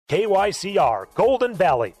KYCR Golden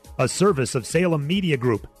Valley, a service of Salem Media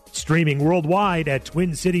Group, streaming worldwide at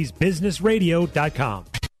TwinCitiesBusinessRadio.com.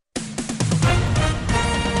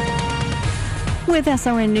 With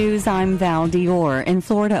SRN News, I'm Val Dior. In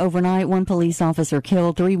Florida overnight, one police officer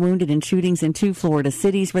killed, 3 wounded in shootings in 2 Florida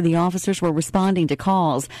cities where the officers were responding to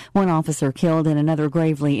calls. One officer killed and another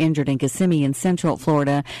gravely injured in Kissimmee in Central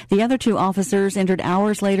Florida. The other 2 officers injured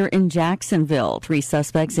hours later in Jacksonville. 3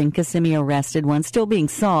 suspects in Kissimmee arrested, one still being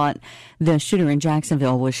sought. The shooter in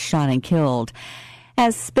Jacksonville was shot and killed.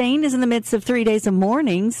 As Spain is in the midst of 3 days of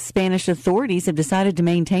mourning, Spanish authorities have decided to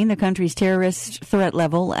maintain the country's terrorist threat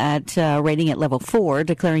level at rating at level 4,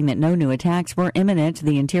 declaring that no new attacks were imminent.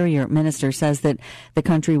 The Interior Minister says that the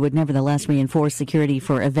country would nevertheless reinforce security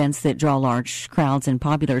for events that draw large crowds and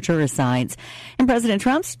popular tourist sites. And President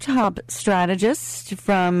Trump's top strategist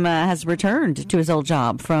has returned to his old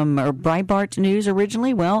job from Breitbart News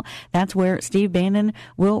originally. Well, that's where Steve Bannon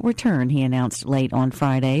will return, he announced late on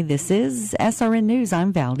Friday. This is SRN News.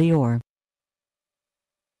 I'm Val Dior.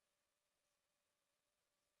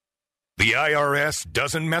 The IRS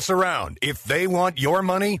doesn't mess around. If they want your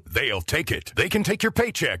money, they'll take it. They can take your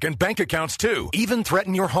paycheck and bank accounts too, even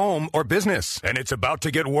threaten your home or business. And it's about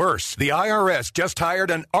to get worse. The IRS just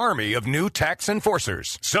hired an army of new tax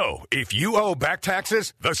enforcers. So, if you owe back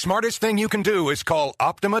taxes, the smartest thing you can do is call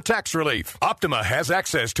Optima Tax Relief. Optima has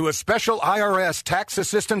access to a special IRS tax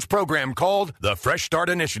assistance program called the Fresh Start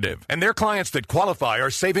Initiative. And their clients that qualify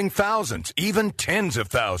are saving thousands, even tens of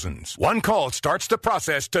thousands. One call starts the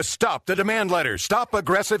process to stop the demand letters, stop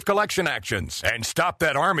aggressive collection actions, and stop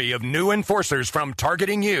that army of new enforcers from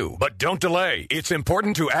targeting you. But don't delay. It's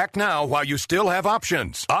important to act now while you still have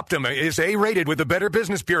options. Optima is A-rated with the Better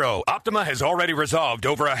Business Bureau. Optima has already resolved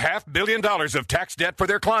over $500 million of tax debt for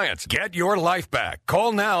their clients. Get your life back.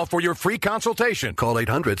 Call now for your free consultation. Call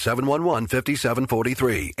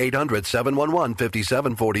 800-711-5743.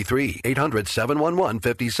 800-711-5743.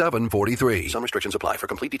 800-711-5743. Some restrictions apply. For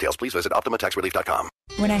complete details, please visit OptimaTaxRelief.com.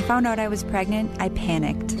 When I found out I was pregnant, I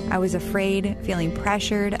panicked. I was afraid, feeling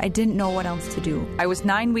pressured. I didn't know what else to do. I was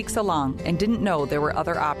 9 weeks along and didn't know there were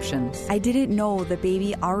other options. I didn't know the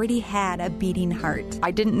baby already had a beating heart.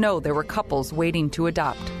 I didn't know there were couples waiting to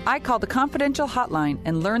adopt. I called the confidential hotline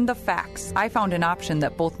and learned the facts. I found an option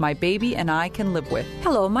that both my baby and I can live with.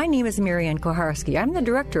 Hello, my name is Marianne Koharski. I'm the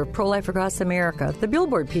director of Pro-Life Across America, the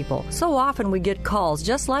Billboard people. So often we get calls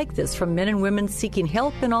just like this from men and women seeking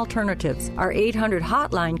help and alternatives. Our 800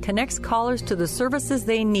 hotline connects callers to the services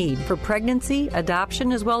they need for pregnancy,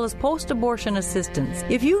 adoption, as well as post-abortion assistance.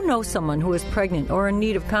 If you know someone who is pregnant or in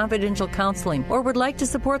need of confidential counseling or would like to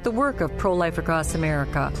support the work of Pro-Life Across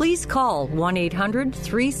America, please call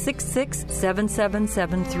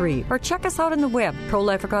 1-800-366-7773 or check us out on the web,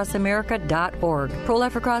 prolifeacrossamerica.org.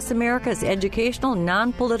 Pro-Life Across America is educational,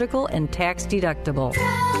 non-political, and tax-deductible.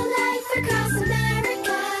 Pro-Life Across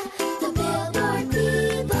America, the Billboard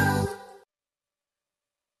people.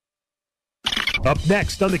 Up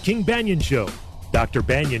next on The King Banyan Show, Dr.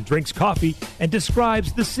 Banyan drinks coffee and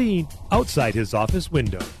describes the scene outside his office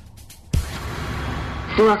window.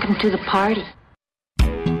 Welcome to the party.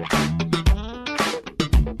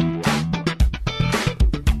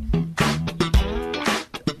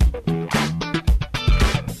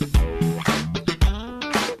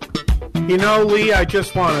 You know, Lee, I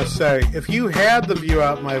just want to say, if you had the view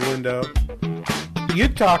out my window,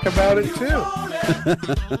 you'd talk about it too.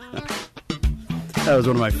 That was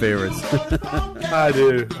one of my favorites. I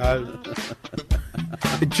do.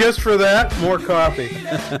 Just for that, more coffee.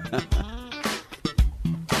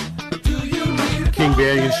 King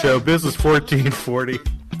Banyan Show, Business 1440.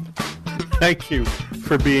 Thank you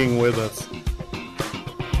for being with us.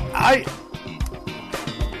 I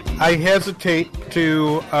hesitate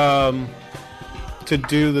to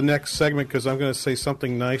do the next segment because I'm going to say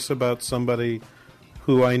something nice about somebody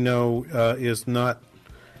who I know is not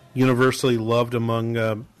universally loved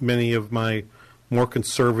among many of my more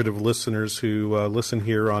conservative listeners who listen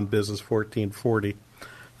here on Business 1440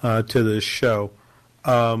 to this show,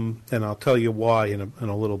 and I'll tell you why in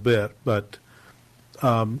a little bit. But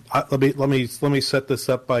let me set this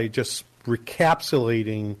up by just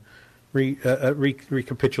recapitulating.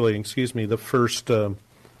 Excuse me. The first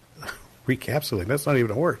recapitulating. That's not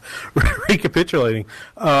even a word. Recapitulating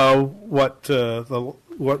what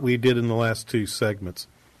we did in the last two segments.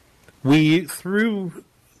 We, through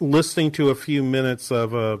listening to a few minutes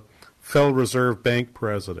of a Federal Reserve Bank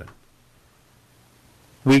president,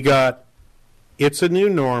 we got it's a new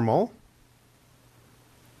normal,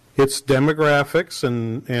 it's demographics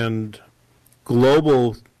and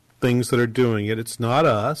global things that are doing it. It's not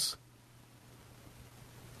us.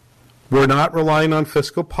 We're not relying on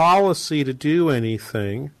fiscal policy to do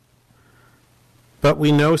anything, but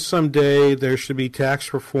we know someday there should be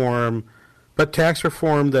tax reform, but tax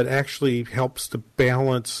reform that actually helps to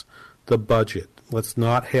balance the budget.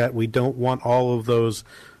 We don't want all of those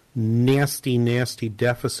nasty, nasty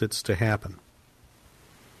deficits to happen.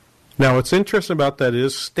 Now, what's interesting about that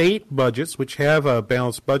is state budgets, which have a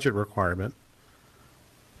balanced budget requirement,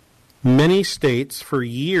 many states for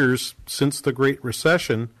years since the Great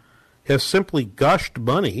Recession have simply gushed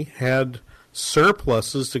money, had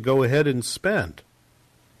surpluses to go ahead and spend.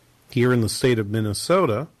 Here in the state of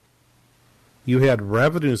Minnesota, you had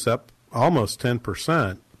revenues up almost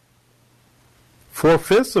 10%,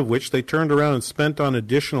 4/5 of which they turned around and spent on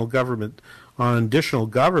additional government,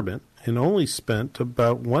 and only spent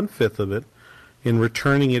about 1/5 of it in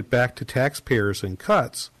returning it back to taxpayers in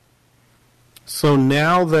cuts. So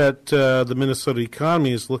now that the Minnesota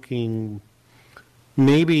economy is looking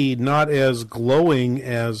maybe not as glowing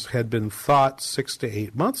as had been thought 6 to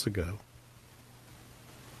 8 months ago,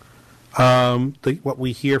 what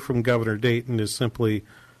we hear from Governor Dayton is simply,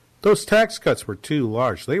 those tax cuts were too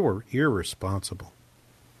large. They were irresponsible.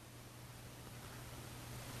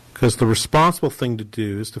 Because the responsible thing to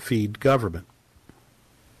do is to feed government.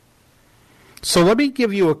 So let me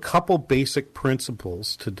give you a couple basic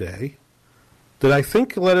principles today that I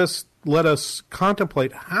think let us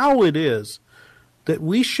contemplate how it is that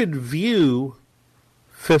we should view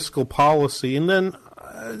fiscal policy. And then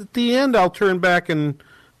at the end, I'll turn back and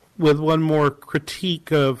with one more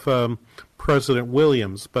critique of President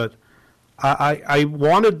Williams. But I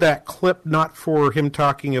wanted that clip not for him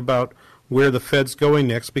talking about where the Fed's going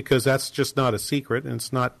next, because that's just not a secret, and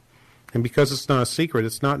because it's not a secret,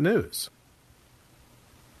 it's not news.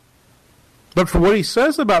 But for what he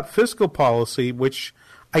says about fiscal policy, which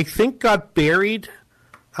I think got buried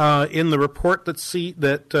in the report that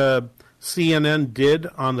CNN did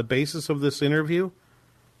on the basis of this interview,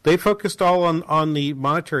 they focused all on the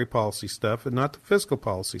monetary policy stuff and not the fiscal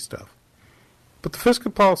policy stuff. But the fiscal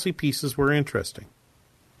policy pieces were interesting.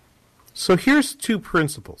 So here's 2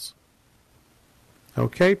 principles.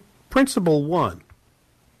 Okay? Principle 1.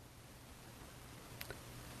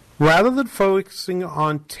 Rather than focusing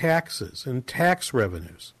on taxes and tax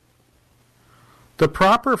revenues, the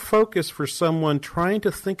proper focus for someone trying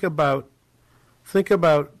to think about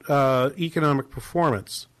economic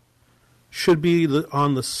performance should be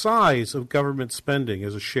on the size of government spending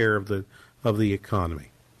as a share of the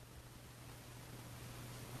economy.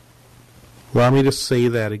 Allow me to say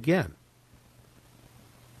that again.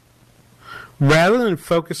 Rather than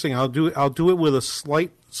focusing, I'll do it with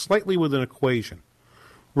slightly with an equation.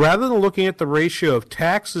 Rather than looking at the ratio of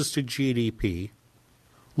taxes to GDP,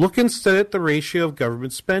 look instead at the ratio of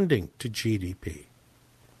government spending to GDP.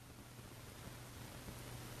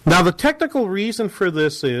 Now, the technical reason for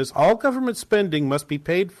this is all government spending must be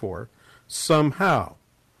paid for somehow.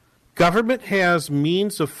 Government has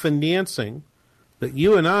means of financing that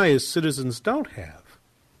you and I as citizens don't have.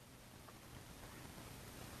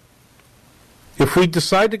 If we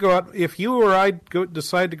decide to go out, if you or I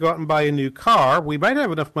decide to go out and buy a new car, we might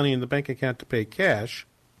have enough money in the bank account to pay cash.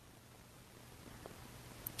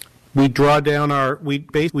 We draw down we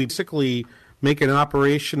basically make an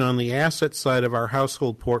operation on the asset side of our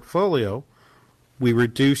household portfolio. We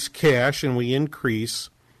reduce cash and we increase,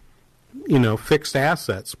 fixed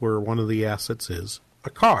assets, where one of the assets is a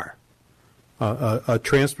car, a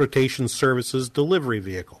transportation services delivery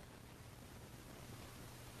vehicle.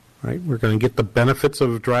 Right? We're going to get the benefits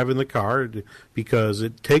of driving the car because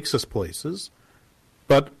it takes us places,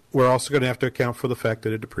 but we're also going to have to account for the fact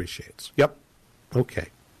that it depreciates. Yep. Okay.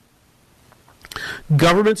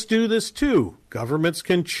 Governments do this too. Governments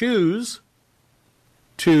can choose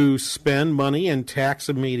to spend money and tax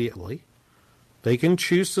immediately. They can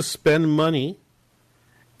choose to spend money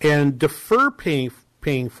and defer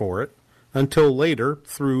paying for it until later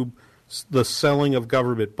through the selling of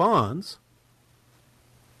government bonds.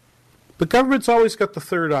 But government's always got the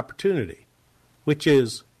third opportunity, which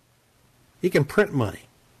is you can print money.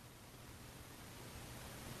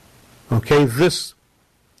 Okay, this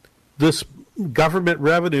government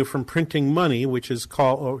revenue from printing money, which is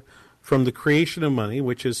called, from the creation of money,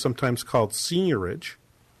 which is sometimes called seigniorage.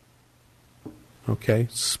 Okay,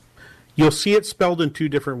 you'll see it spelled in 2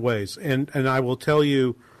 different ways, and I will tell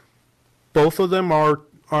you, both of them are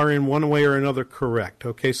in one way or another correct.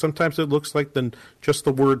 Okay, sometimes it looks like just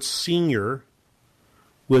the word senior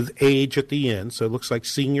with age at the end, so it looks like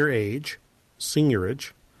seigniorage,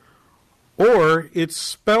 or it's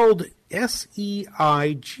spelled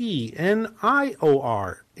SEIGNIOR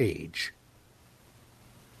age.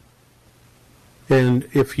 And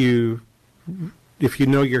if you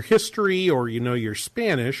know your history or you know your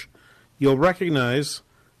Spanish, you'll recognize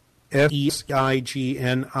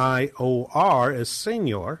Seignor as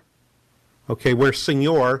senor. Okay, where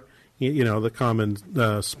senor, the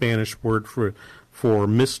common Spanish word for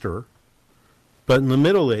Mr. But in the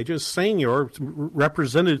Middle Ages, senor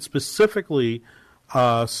represented specifically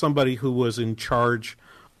somebody who was in charge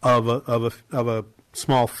of a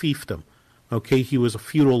small fiefdom. Okay, he was a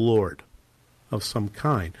feudal lord of some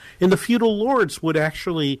kind. And the feudal lords would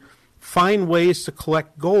actually find ways to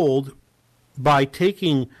collect gold by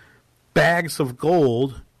taking bags of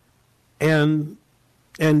gold and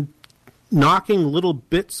knocking little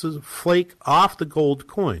bits of flake off the gold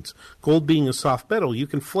coins. Gold being a soft metal, you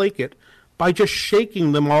can flake it by just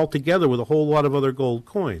shaking them all together with a whole lot of other gold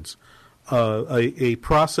coins. A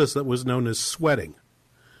process that was known as sweating.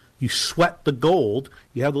 You sweat the gold,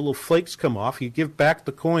 you have the little flakes come off, you give back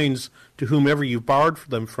the coins to whomever you borrowed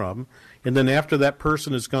them from, and then after that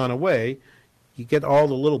person has gone away, you get all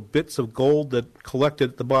the little bits of gold that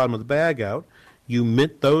collected at the bottom of the bag out, you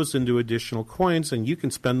mint those into additional coins, and you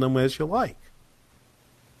can spend them as you like.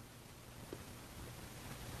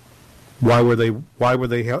 Why would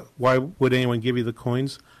anyone give you the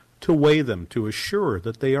coins? To weigh them, to assure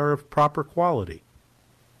that they are of proper quality.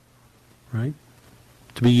 Right?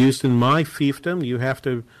 To be used in my fiefdom, you have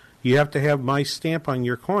to have my stamp on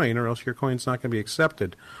your coin, or else your coin's not going to be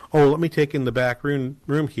accepted. Oh, let me take in the back room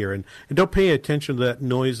here, and don't pay attention to that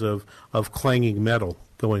noise of clanging metal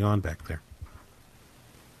going on back there.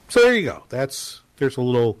 So there you go. There's a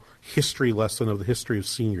little history lesson of the history of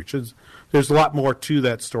seniors. There's a lot more to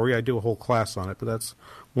that story. I do a whole class on it, but that's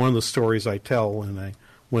one of the stories I tell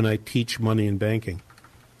when I teach money and banking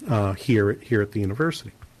here at the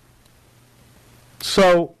university.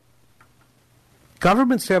 So,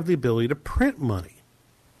 governments have the ability to print money,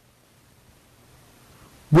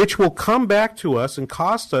 which will come back to us and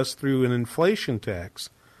cost us through an inflation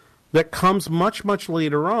tax that comes much, much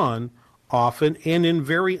later on, often and in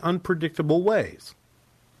very unpredictable ways.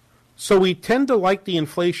 So we tend to like the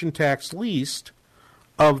inflation tax least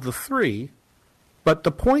of the three, but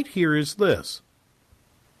the point here is this.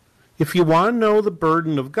 If you want to know the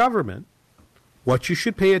burden of government, what you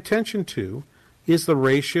should pay attention to is the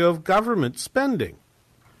ratio of government spending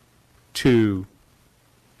to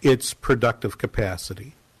its productive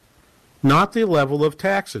capacity, not the level of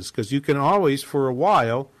taxes, because you can always, for a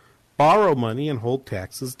while, borrow money and hold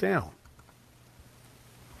taxes down.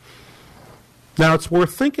 Now, it's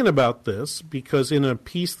worth thinking about this because in a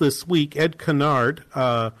piece this week, Ed Kennard,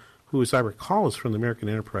 who, as I recall, is from the American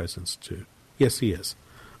Enterprise Institute. Yes, he is.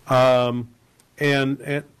 And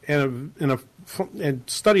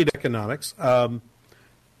studied economics,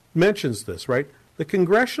 mentions this, right? The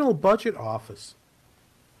Congressional Budget Office,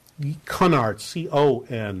 Kennard,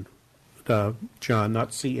 C-O-N, John,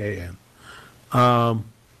 not C-A-N.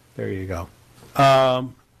 There you go.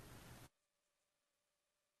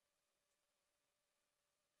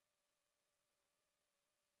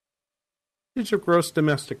 Of gross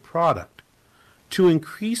domestic product to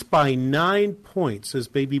increase by 9 points as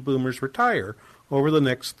baby boomers retire over the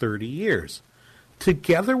next 30 years.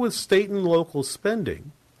 Together with state and local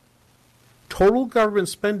spending, total government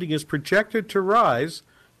spending is projected to rise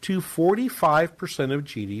to 45% of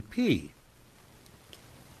GDP.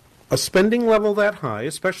 A spending level that high,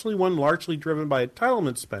 especially one largely driven by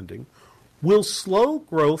entitlement spending, will slow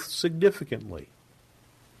growth significantly.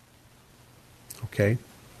 Okay?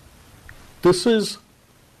 The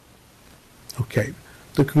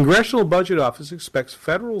Congressional Budget Office expects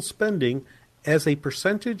federal spending as a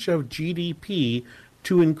percentage of GDP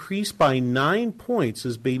to increase by 9 points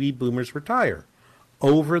as baby boomers retire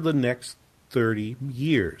over the next 30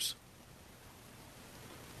 years.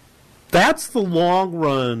 That's the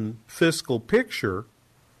long-run fiscal picture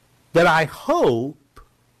that I hope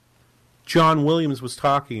John Williams was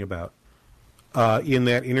talking about in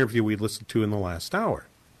that interview we listened to in the last hour.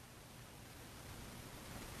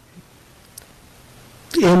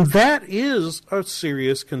 And that is a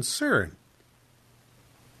serious concern.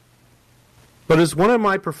 But as one of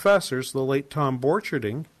my professors, the late Tom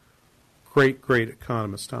Borcherding, great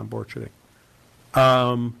economist Tom Borcherding,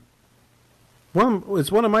 as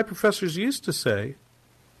one of my professors used to say,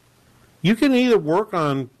 you can either work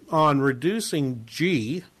on reducing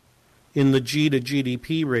G in the G to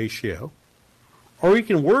GDP ratio, or you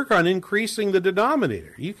can work on increasing the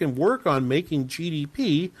denominator. You can work on making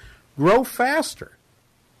GDP grow faster.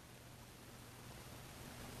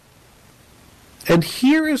 And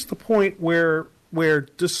here is the point where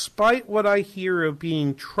despite what I hear of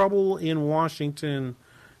being trouble in Washington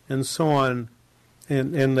and so on,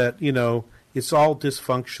 and that, it's all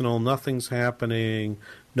dysfunctional, nothing's happening,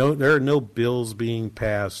 there are no bills being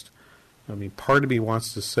passed. I mean, part of me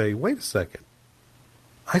wants to say, wait a second.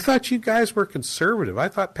 I thought you guys were conservative. I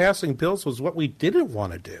thought passing bills was what we didn't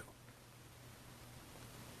want to do.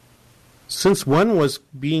 Since when was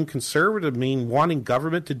being conservative mean wanting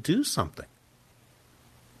government to do something?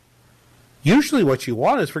 Usually what you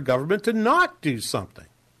want is for government to not do something.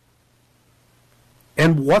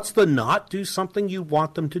 And what's the not do something you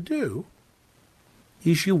want them to do?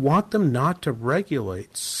 Is you want them not to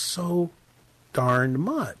regulate so darn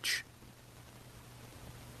much.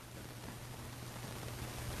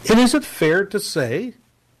 And is it fair to say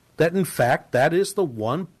that, in fact, that is the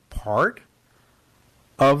one part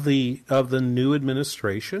of the new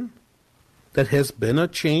administration that has been a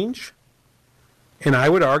change? And I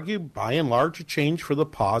would argue, by and large, a change for the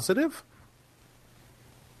positive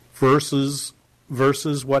versus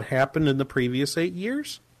what happened in the previous 8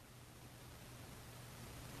 years?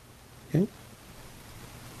 Okay.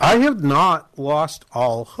 I have not lost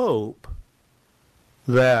all hope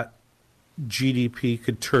that GDP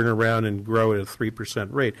could turn around and grow at a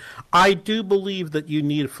 3% rate. I do believe that you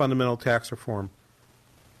need a fundamental tax reform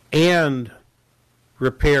and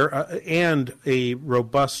and a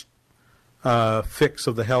robust fix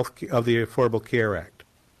of the Affordable Care Act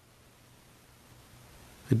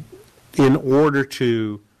in order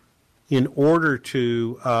to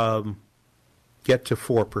get to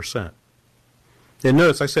 4%. And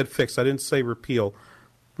notice I said fix. I didn't say repeal.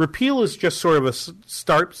 Repeal is just sort of a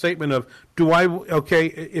start statement of,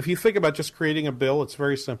 if you think about just creating a bill, it's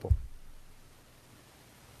very simple.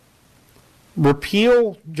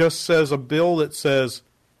 Repeal just says a bill that says,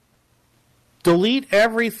 delete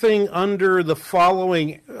everything under the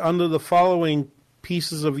following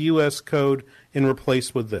pieces of U.S. code and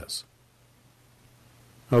replace with this.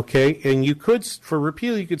 Okay, and you could, for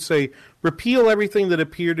repeal, you could say repeal everything that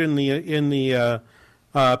appeared in the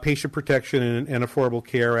Patient Protection and Affordable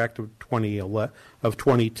Care Act of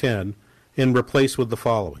 2010 and replace with the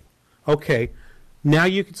following. Okay, now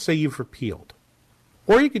you could say you've repealed,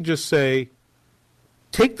 or you could just say,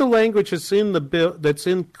 take the language that's in the bill, that's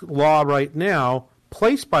in law right now,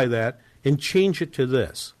 placed by that, and change it to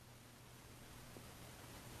this.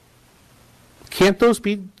 Can't those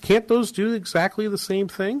do exactly the same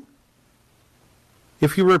thing?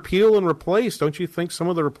 If you repeal and replace, don't you think some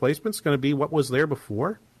of the replacement's going to be what was there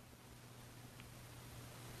before?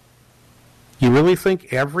 You really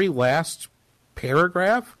think every last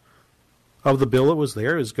paragraph of the bill that was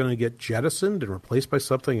there is going to get jettisoned and replaced by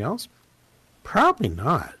something else? Probably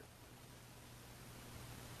not.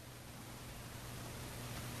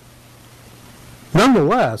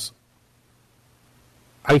 Nonetheless,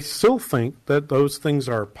 I still think that those things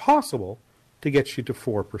are possible to get you to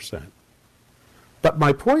 4%. But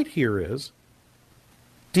my point here is,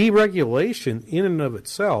 deregulation in and of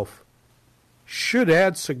itself should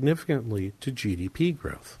add significantly to GDP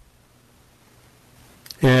growth.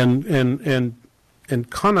 And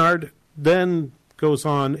Conard then goes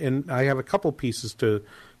on, and I have a couple pieces to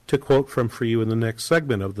quote from for you in the next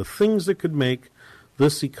segment of the things that could make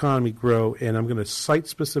this economy grow, and I'm going to cite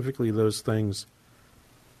specifically those things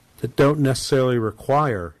that don't necessarily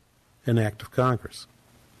require an act of Congress.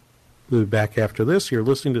 We'll be back after this. You're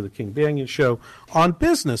listening to the King Banyan Show on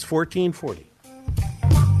Business 1440.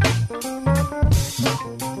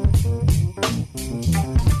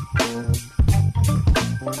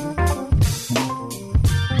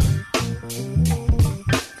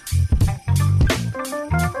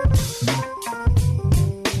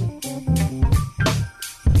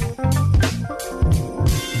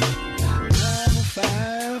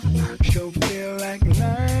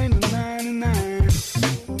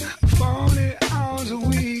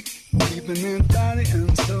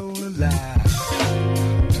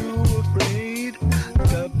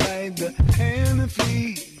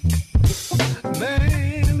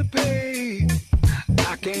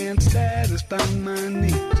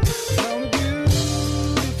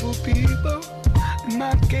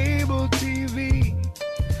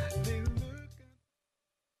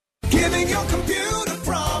 Giving your computer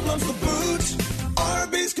problems the boot.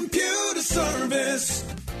 Arby's Computer Service.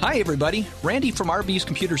 Hi, everybody. Randy from RB's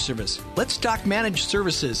Computer Service. Let's talk managed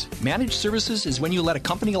services. Managed services is when you let a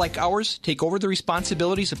company like ours take over the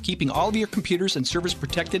responsibilities of keeping all of your computers and servers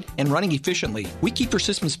protected and running efficiently. We keep your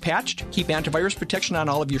systems patched, keep antivirus protection on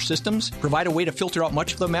all of your systems, provide a way to filter out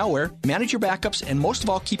much of the malware, manage your backups, and most of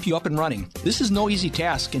all, keep you up and running. This is no easy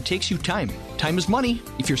task and takes you time. Time is money.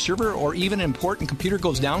 If your server or even an important computer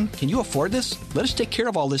goes down, can you afford this? Let us take care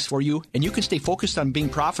of all this for you, and you can stay focused on being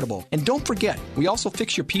profitable. And don't forget, we also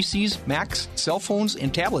fix your PCs, Macs, cell phones,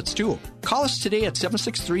 and tablets too. Call us today at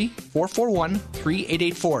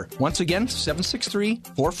 763-441-3884. Once again,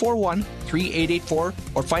 763-441-3884,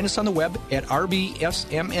 or find us on the web at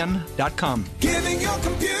rbsmn.com. Giving your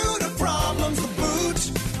computer problems the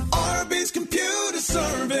boot. Arby's Computer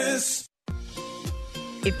Service.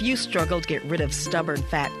 If you struggle to get rid of stubborn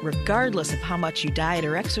fat, regardless of how much you diet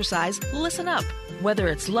or exercise, listen up. Whether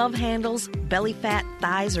it's love handles, belly fat,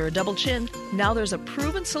 thighs, or a double chin, now there's a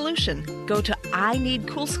proven solution. Go to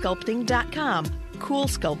IneedCoolSculpting.com. Cool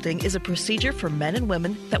Sculpting is a procedure for men and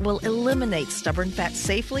women that will eliminate stubborn fat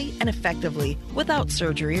safely and effectively without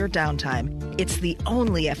surgery or downtime. It's the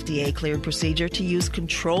only FDA-cleared procedure to use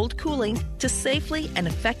controlled cooling to safely and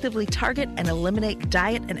effectively target and eliminate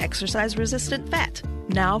diet and exercise-resistant fat.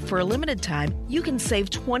 Now, for a limited time, you can save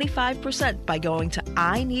 25% by going to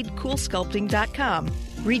IneedCoolSculpting.com.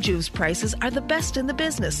 Rejuve's prices are the best in the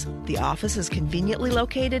business. The office is conveniently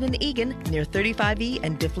located in Eagan, near 35E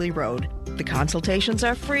and Diffley Road. The consultations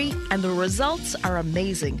are free, and the results are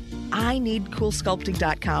amazing.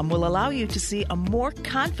 IneedCoolSculpting.com will allow you to see a more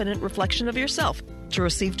confident reflection of yourself. To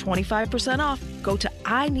receive 25% off, go to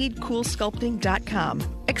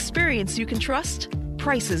IneedCoolSculpting.com. Experience you can trust,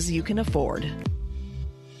 prices you can afford.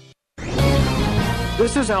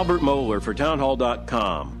 This is Albert Mohler for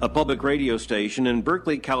Townhall.com. A public radio station in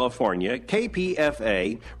Berkeley, California,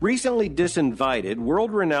 KPFA, recently disinvited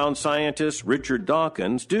world-renowned scientist Richard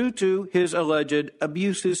Dawkins due to his alleged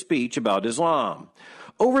abusive speech about Islam.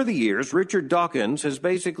 Over the years, Richard Dawkins has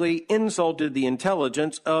basically insulted the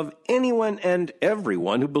intelligence of anyone and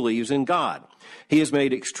everyone who believes in God. He has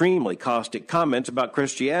made extremely caustic comments about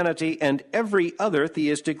Christianity and every other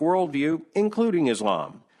theistic worldview, including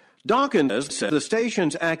Islam. Dawkins said the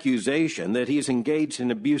station's accusation that he is engaged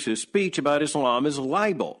in abusive speech about Islam is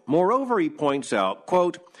libel. Moreover, he points out,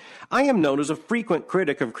 quote, I am known as a frequent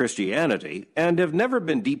critic of Christianity and have never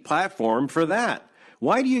been deplatformed for that.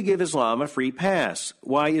 Why do you give Islam a free pass?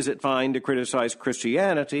 Why is it fine to criticize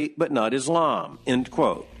Christianity but not Islam? End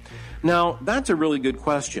quote. Now, that's a really good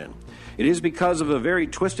question. It is because of a very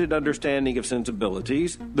twisted understanding of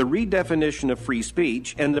sensibilities, the redefinition of free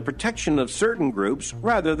speech, and the protection of certain groups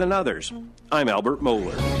rather than others. I'm Albert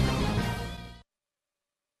Mohler.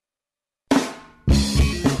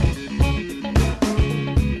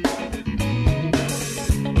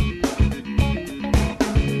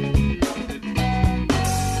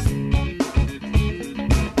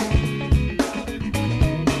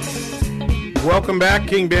 Welcome back,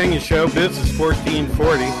 King Banyan Show. Biz is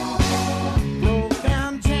 1440.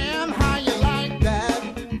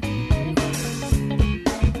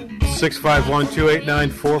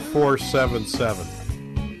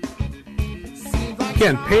 651-289-4477.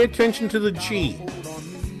 Again, pay attention to the G.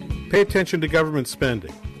 Pay attention to government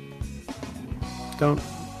spending.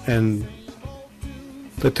 And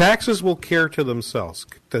the taxes will care to themselves.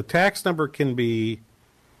 The tax number can be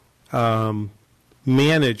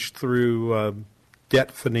managed through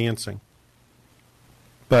debt financing.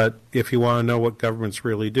 But if you want to know what government's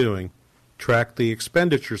really doing, track the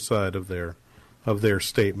expenditure side of their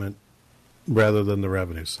statement rather than the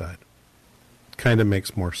revenue side. Kind of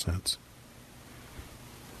makes more sense.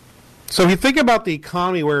 So if you think about the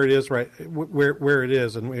economy where it is, right, where it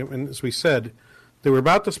is, and as we said, they were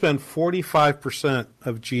about to spend 45%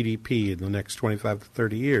 of GDP in the next 25 to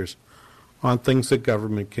 30 years on things that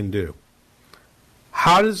government can do.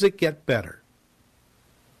 How does it get better?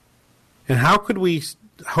 And how could we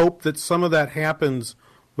hope that some of that happens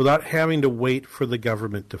without having to wait for the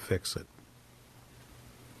government to fix it?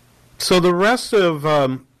 So the rest of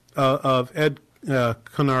Ed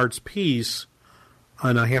Kennard's piece,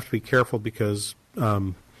 and I have to be careful because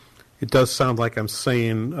it does sound like I'm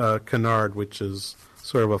saying Kennard, which is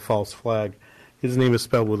sort of a false flag. His name is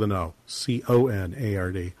spelled with an O,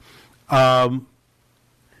 C-O-N-A-R-D,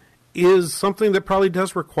 is something that probably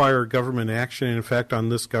does require government action. And in fact, on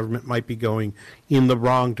this, government might be going in the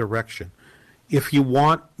wrong direction. If you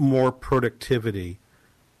want more productivity,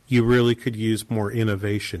 you really could use more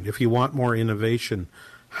innovation. If you want more innovation,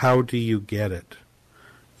 how do you get it?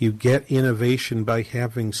 You get innovation by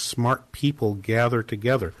having smart people gather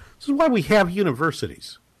together. This is why we have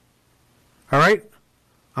universities. All right?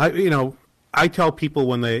 I tell people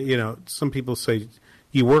when some people say,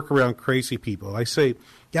 you work around crazy people. I say,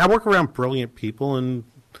 yeah, I work around brilliant people, and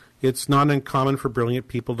it's not uncommon for brilliant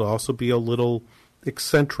people to also be a little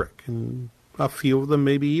eccentric, and a few of them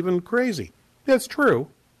maybe even crazy. That's true.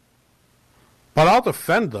 But I'll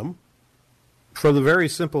defend them. for the very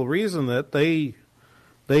simple reason that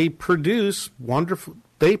they produce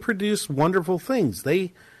wonderful things.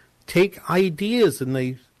 They take ideas and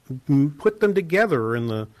they put them together. In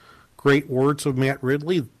the great words of Matt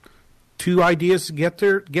Ridley, two ideas get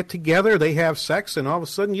together, they have sex, and all of a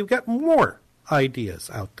sudden you've got more ideas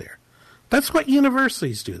out there. That's what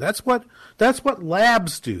universities do. That's what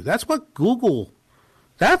labs do. That's what Google.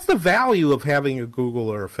 That's the value of having a Google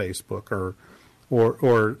or a Facebook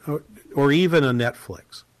or even a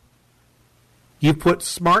Netflix. You put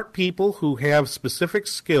smart people who have specific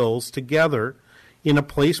skills together in a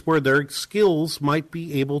place where their skills might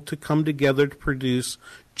be able to come together to produce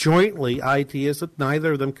jointly ideas that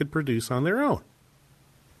neither of them could produce on their own.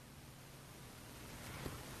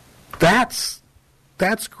 That's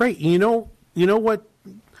great. You know what?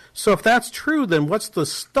 So if that's true, then what's the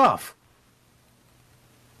stuff?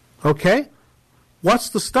 Okay? What's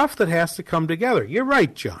the stuff that has to come together? You're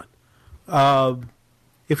right, John.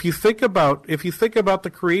 If you think about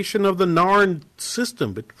the creation of the NARN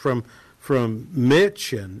system from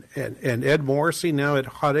Mitch and Ed Morrissey now at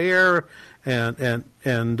Hot Air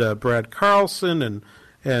and Brad Carlson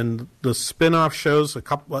and the spin-off shows,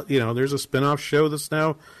 there's a spin-off show that's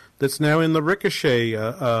now in the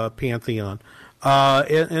Ricochet pantheon,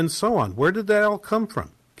 and so on. Where did that all come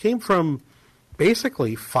from? Came from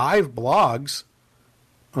basically 5 blogs,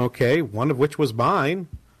 okay, one of which was mine,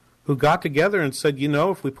 who got together and said,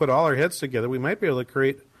 if we put all our heads together, we might be able to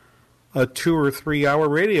create a 2 or 3 hour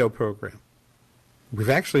radio program. We've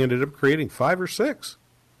actually ended up creating 5 or 6.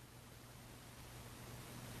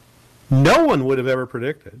 No one would have ever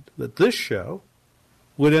predicted that this show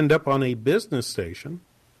would end up on a business station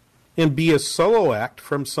and be a solo act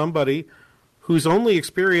from somebody whose only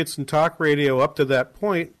experience in talk radio up to that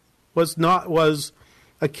point was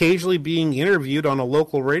occasionally being interviewed on a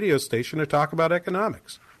local radio station to talk about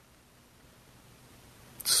economics.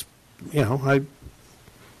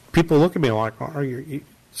 People look at me like, so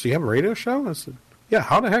you have a radio show? I said, yeah,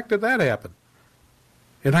 how the heck did that happen?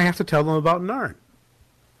 And I have to tell them about NARN.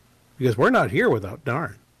 Because we're not here without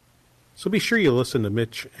NARN. So be sure you listen to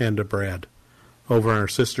Mitch and to Brad over on our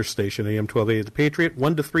sister station, AM 1280 The Patriot.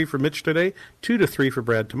 1 to 3 for Mitch today, 2 to 3 for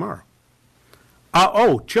Brad tomorrow.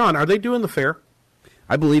 John, are they doing the fair?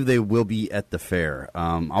 I believe they will be at the fair.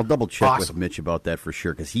 I'll double check with Mitch about that for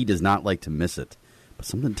sure, because he does not like to miss it. But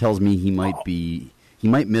something tells me he might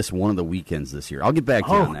miss one of the weekends this year. I'll get back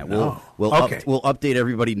to you on that. We'll update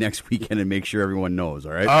everybody next weekend and make sure everyone knows.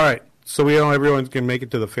 All right. All right. So we know everyone can make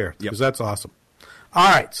it to the fair, because that's awesome.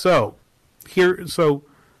 All right. So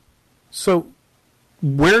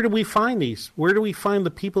where do we find these? Where do we find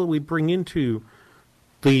the people that we bring into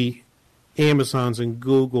the Amazons and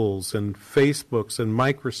Googles and Facebooks and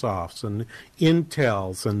Microsofts and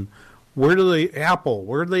Intels, and Apple,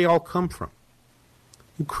 where do they all come from?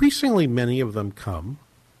 Increasingly, many of them come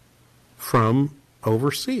from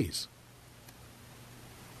overseas.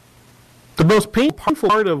 The most painful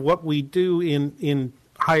part of what we do in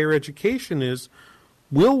higher education is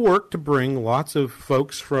we'll work to bring lots of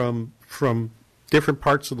folks from different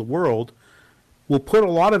parts of the world. We'll put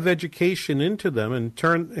a lot of education into them and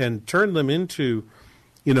turn them into,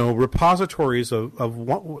 repositories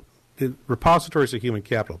of human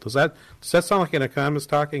capital. Does that sound like an economist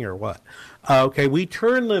talking, or what? Okay, we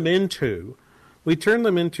turn them into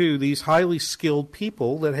these highly skilled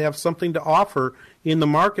people that have something to offer in the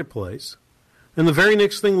marketplace. And the very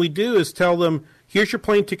next thing we do is tell them, here's your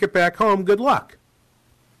plane ticket back home, good luck.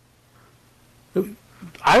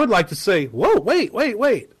 I would like to say, whoa, wait.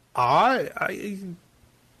 I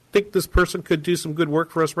think this person could do some good work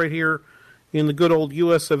for us right here in the good old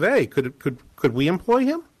US of A. Could we employ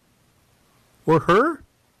him? Or her?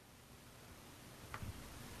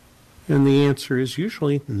 And the answer is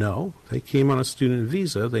usually no. They came on a student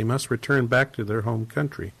visa. They must return back to their home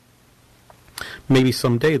country. Maybe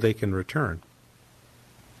someday they can return.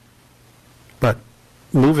 But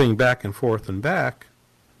moving back and forth and back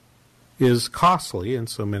is costly, and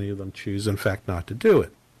so many of them choose, in fact, not to do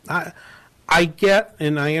it. I get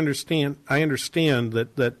and I understand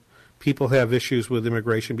that people have issues with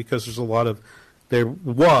immigration because there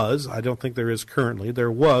was, I don't think there is currently,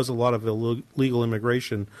 there was a lot of illegal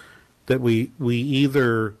immigration that we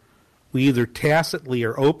either tacitly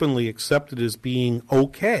or openly accepted as being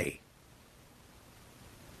okay.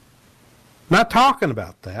 Not talking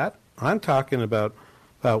about that. I'm talking about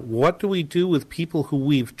what do we do with people who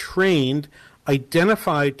we've trained,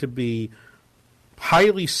 identified to be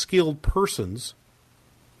highly skilled persons.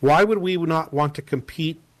 Why would we not want to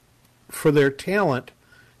compete for their talent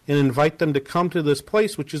and invite them to come to this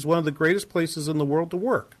place, which is one of the greatest places in the world to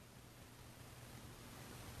work?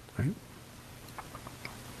 Right?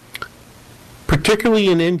 particularly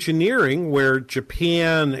in engineering, where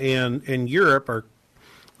Japan and Europe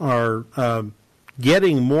are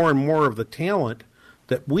getting more and more of the talent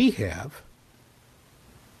that we have.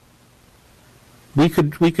 We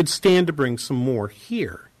could stand to bring some more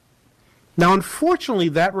here. Now, unfortunately,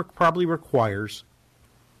 that probably requires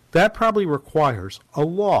a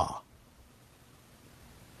law.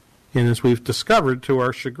 And as we've discovered, to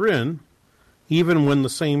our chagrin, even when the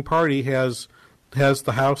same party has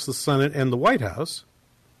the House, the Senate, and the White House,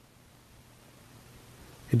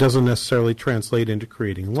 it doesn't necessarily translate into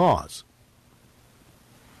creating laws.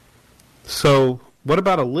 So, what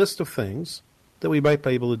about a list of things that we might be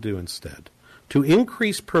able to do instead to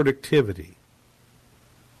increase productivity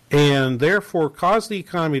and therefore cause the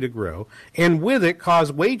economy to grow, and with it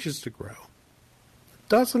cause wages to grow? It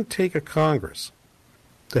doesn't take a Congress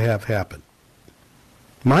to have happen.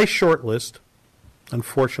 My short list,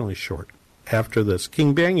 unfortunately short, after this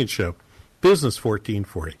King Banyan Show, Business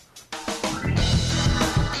 1440.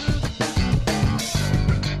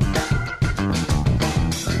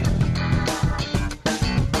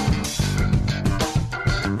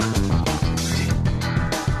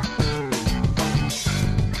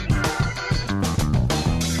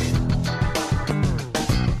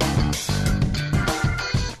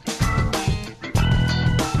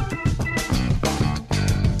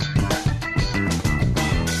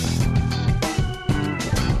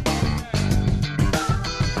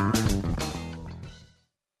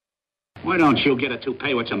 Why don't you get a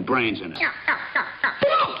toupee with some brains in it?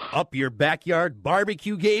 Up your backyard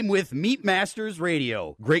barbecue game with Meat Masters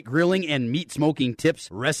Radio. Great grilling and meat smoking tips,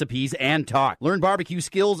 recipes, and talk. Learn barbecue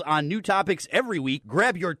skills on new topics every week.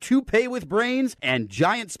 Grab your toupee with brains and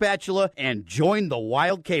giant spatula and join the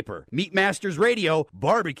wild caper. Meat Masters Radio,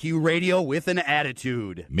 barbecue radio with an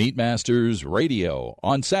attitude. Meat Masters Radio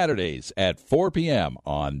on Saturdays at 4 p.m.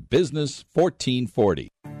 on Business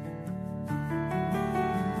 1440.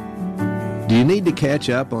 Do you need to catch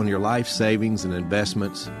up on your life savings and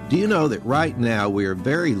investments? Do you know that right now we are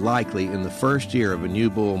very likely in the first year of a new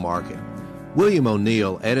bull market? William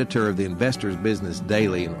O'Neill, editor of the Investor's Business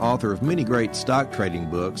Daily and author of many great stock trading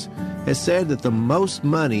books, has said that the most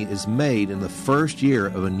money is made in the first year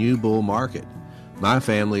of a new bull market. My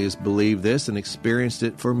family has believed this and experienced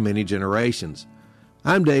it for many generations.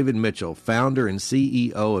 I'm David Mitchell, founder and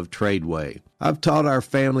CEO of Tradeway. I've taught our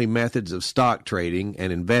family methods of stock trading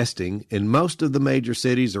and investing in most of the major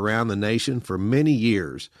cities around the nation for many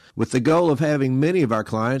years, with the goal of having many of our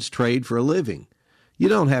clients trade for a living. You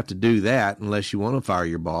don't have to do that unless you want to fire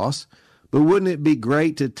your boss. But wouldn't it be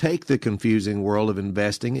great to take the confusing world of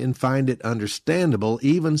investing and find it understandable,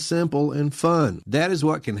 even simple and fun? That is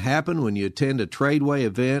what can happen when you attend a Tradeway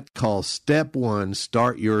event called Step 1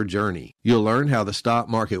 Start Your Journey. You'll learn how the stock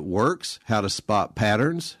market works, how to spot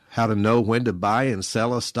patterns, how to know when to buy and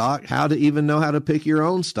sell a stock, how to even know how to pick your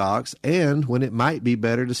own stocks, and when it might be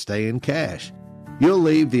better to stay in cash. You'll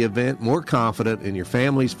leave the event more confident in your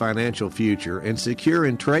family's financial future and secure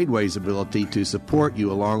in Tradeway's ability to support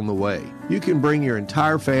you along the way. You can bring your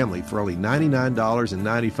entire family for only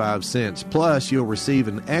 $99.95, plus you'll receive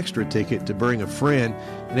an extra ticket to bring a friend,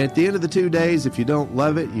 and at the end of the 2 days, if you don't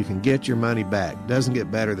love it, you can get your money back. Doesn't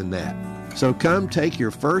get better than that. So come take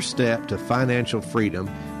your first step to financial freedom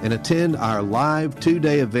and attend our live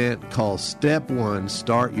 2-day event called Step 1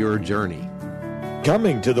 Start Your Journey.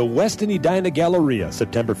 Coming to the Westin Edina Galleria,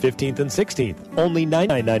 September 15th and 16th. Only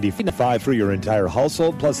 $9.95 for your entire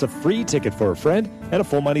household, plus a free ticket for a friend and a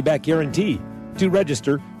full money-back guarantee. To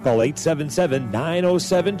register, call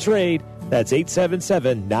 877-907-TRADE. That's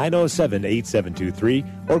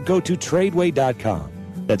 877-907-8723. Or go to Tradeway.com.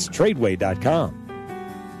 That's Tradeway.com.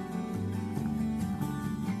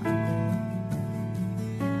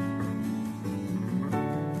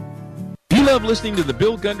 You love listening to the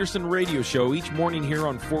Bill Gunderson Radio Show each morning here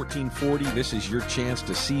on 1440. This is your chance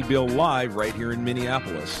to see Bill live right here in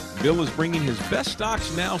Minneapolis. Bill is bringing his Best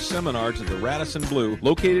Stocks Now seminar to the Radisson Blu,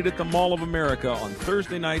 located at the Mall of America on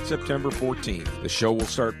Thursday night, September 14th. The show will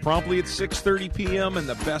start promptly at 6:30 p.m., and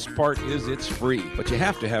the best part is it's free, but you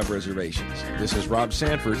have to have reservations. This is Rob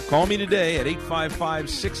Sanford. Call me today at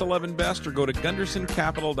 855-611-BEST or go to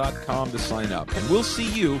GundersonCapital.com to sign up. And we'll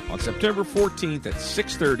see you on September 14th at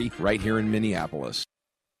 6:30 right here in Minneapolis. We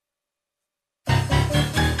got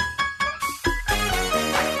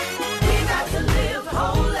to live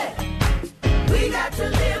holy. We got to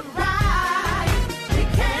live right. We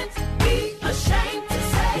can't be ashamed to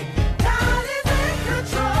say God is in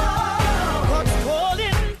control. God's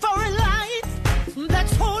calling for a life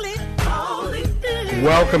that's holy, holy.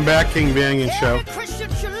 Welcome back, King Banyan Show.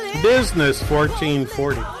 Business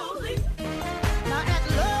 1440.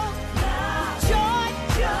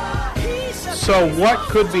 So what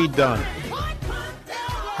could be done?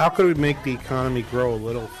 How could we make the economy grow a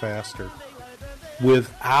little faster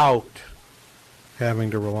without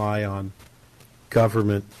having to rely on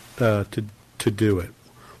government to do it?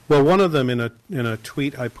 Well, one of them in a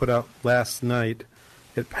tweet I put out last night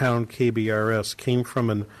at Pound KBRS came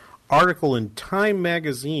from an article in Time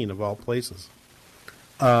magazine, of all places,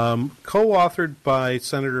 co-authored by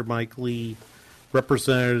Senator Mike Lee,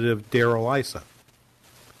 Representative Darrell Issa.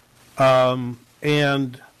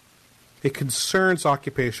 And it concerns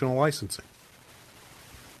occupational licensing.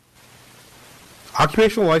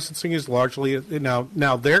 Occupational licensing is largely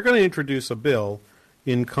now they're going to introduce a bill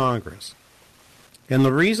in Congress. And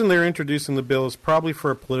the reason they're introducing the bill is probably for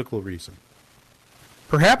a political reason.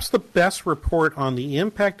 Perhaps the best report on the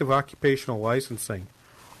impact of occupational licensing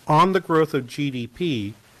on the growth of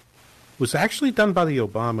GDP was actually done by the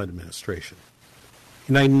Obama administration.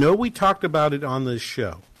 And I know we talked about it on this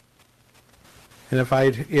show. And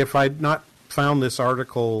if I'd not found this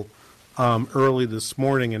article early this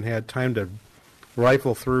morning and had time to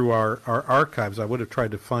rifle through our archives, I would have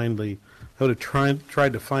tried to find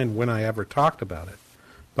tried to find when I ever talked about it.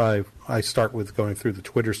 I start with going through the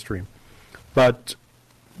Twitter stream. But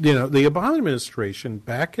the Obama administration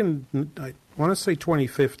back in, I want to say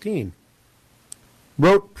 2015,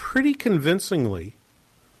 wrote pretty convincingly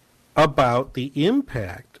about the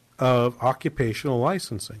impact of occupational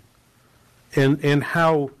licensing and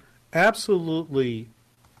how absolutely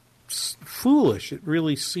foolish it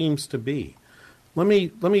really seems to be. Let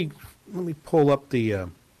me pull up the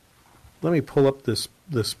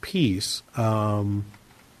this piece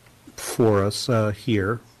for us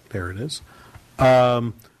here. There it is.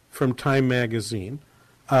 From Time magazine.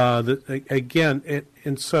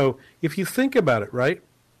 And so if you think about it, right,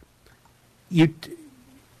 your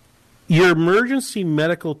emergency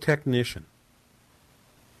medical technician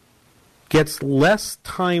gets less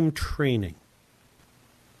time training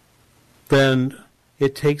than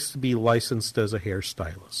it takes to be licensed as a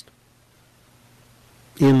hairstylist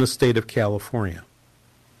in the state of California.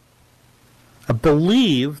 I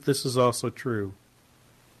believe this is also true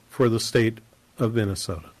for the state of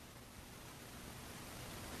Minnesota.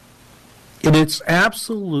 And it's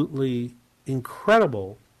absolutely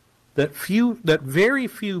incredible that very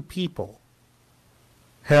few people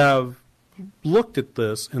have looked at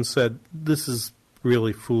this and said, this is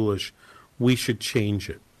really foolish. We should change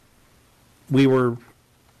it.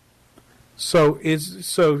 So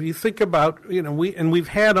if you think about, we've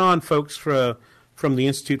had on folks from the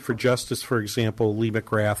Institute for Justice, for example, Lee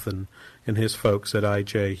McGrath and his folks at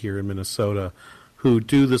IJ here in Minnesota, who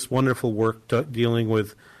do this wonderful work dealing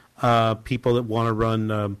with people that want to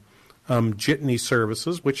run jitney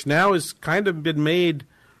services, which now has kind of been made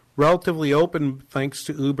relatively open thanks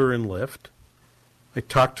to Uber and Lyft. I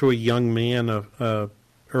talked to a young man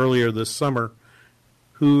earlier this summer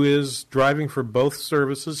who is driving for both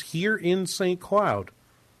services here in St. Cloud,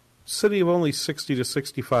 city of only 60 to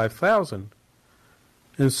 65,000.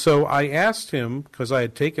 And so I asked him, because I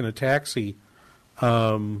had taken a taxi,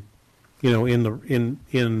 I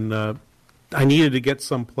needed to get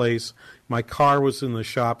someplace. My car was in the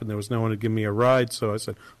shop and there was no one to give me a ride, so I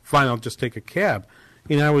said, fine, I'll just take a cab.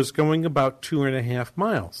 And I was going about 2.5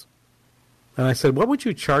 miles. And I said, what would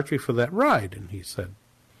you charge me for that ride? And he said,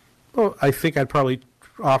 well, I think I'd probably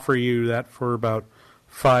offer you that for about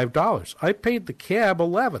 $5. I paid the cab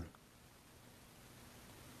 $11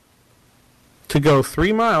 to go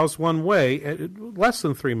 3 miles one way, less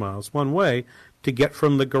than 3 miles one way, to get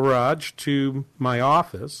from the garage to my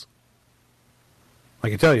office. I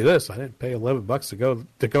can tell you this: I didn't pay $11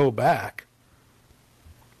 to go back.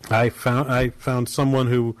 I found someone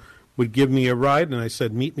who would give me a ride, and I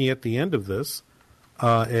said, "Meet me at the end of this.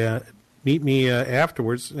 Meet me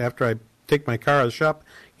afterwards, after I take my car out of the shop,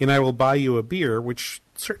 and I will buy you a beer," which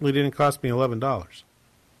certainly didn't cost me $11.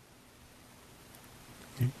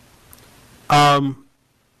 I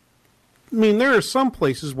mean, there are some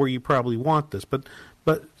places where you probably want this, but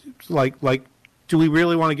like, do we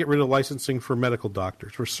really want to get rid of licensing for medical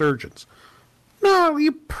doctors, for surgeons? No,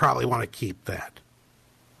 you probably want to keep that.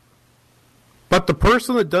 But the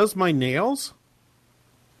person that does my nails,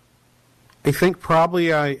 I think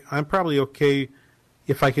I'm probably okay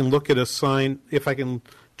if I can look at a sign, if I can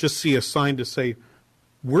just see a sign to say,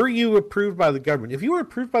 were you approved by the government? If you were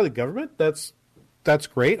approved by the government, that's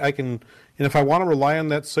great. And if I want to rely on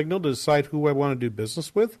that signal to decide who I want to do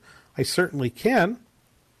business with, I certainly can.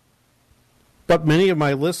 But many of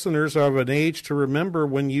my listeners are of an age to remember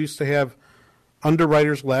when you used to have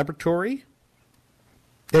Underwriters Laboratory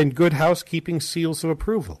and Good Housekeeping seals of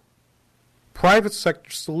approval, private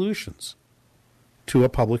sector solutions, to a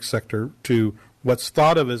public sector, to what's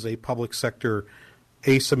thought of as a public sector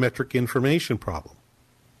asymmetric information problem.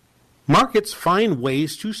 Markets find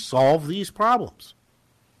ways to solve these problems.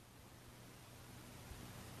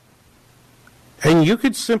 And you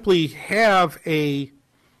could simply have a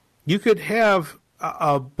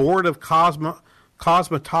board of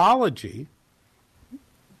cosmetology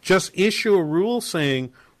just issue a rule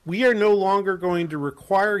saying we are no longer going to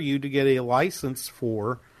require you to get a license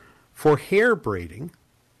for hair braiding.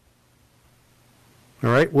 All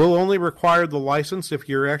right, we'll only require the license if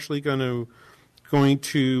you're actually going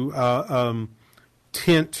to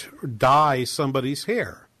tint or dye somebody's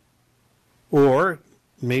hair, or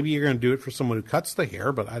maybe you're going to do it for someone who cuts the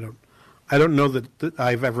hair. But I don't know that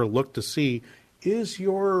I've ever looked to see, is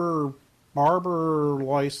your barber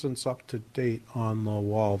license up to date on the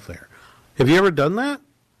wall there? Have you ever done that?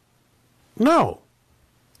 No.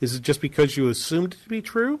 Is it just because you assumed it to be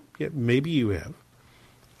true? Yeah, maybe you have.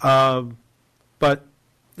 But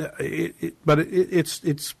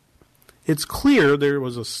it's clear. There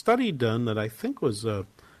was a study done that I think was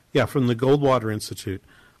from the Goldwater Institute,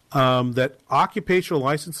 that occupational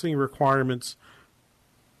licensing requirements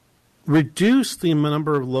reduce the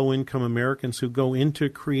number of low-income Americans who go into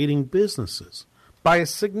creating businesses by a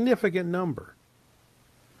significant number.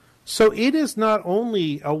 So it is not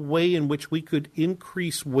only a way in which we could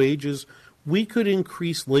increase wages, we could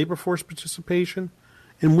increase labor force participation,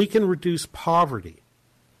 and we can reduce poverty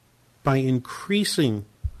by increasing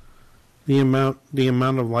the amount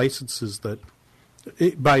of licenses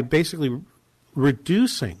by basically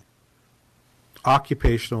reducing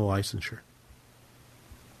occupational licensure.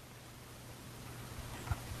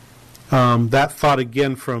 That thought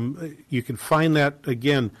again you can find that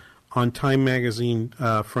again on Time Magazine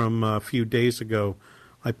from a few days ago.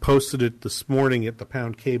 I posted it this morning at the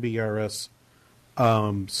pound KBRS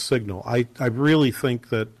signal. I really think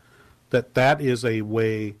that is a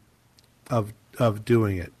way of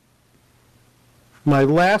doing it. My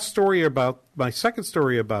second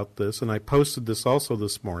story about this, and I posted this also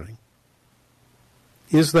this morning,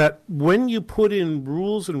 is that when you put in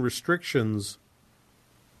rules and restrictions,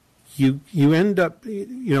 you end up,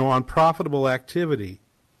 on profitable activity,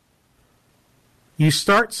 you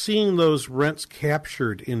start seeing those rents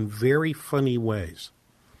captured in very funny ways.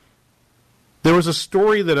 There was a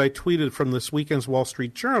story that I tweeted from this weekend's Wall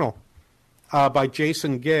Street Journal by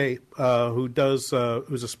Jason Gay, who does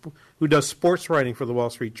sports writing for the Wall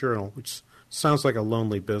Street Journal, which sounds like a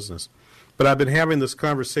lonely business. But I've been having this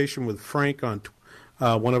conversation with Frank on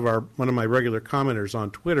one of my regular commenters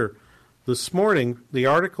on Twitter this morning. The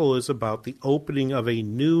article is about the opening of a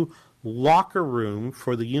new locker room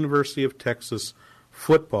for the University of Texas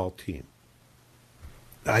football team.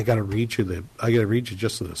 I got to read you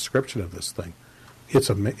just the description of this thing.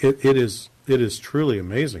 It is truly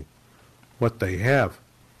amazing what they have.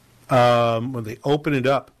 When they open it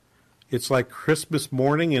up, it's like Christmas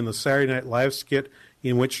morning in the Saturday Night Live skit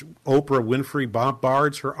in which Oprah Winfrey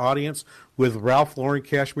bombards her audience with Ralph Lauren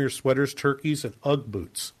cashmere sweaters, turkeys, and Ugg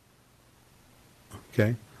boots.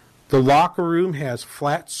 Okay, the locker room has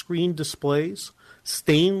flat screen displays,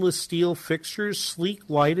 stainless steel fixtures, sleek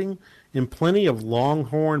lighting, and plenty of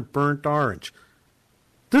Longhorn burnt orange.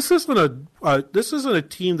 This isn't a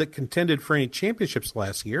team that contended for any championships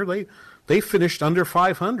last year. They finished under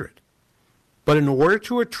 500. But in order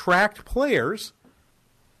to attract players,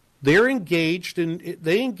 they engage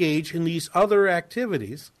in these other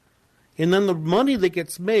activities, and then the money that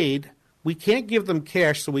gets made, we can't give them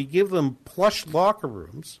cash, so we give them plush locker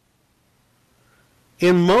rooms.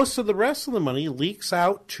 And most of the rest of the money leaks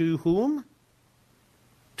out to whom?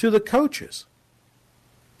 To the coaches.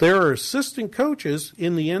 There are assistant coaches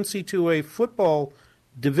in the NC2A football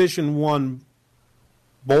Division I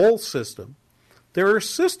bowl system. There are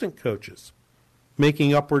assistant coaches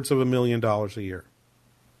making upwards of $1 million a year.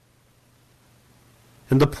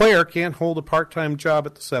 And the player can't hold a part-time job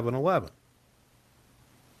at the 7-Eleven.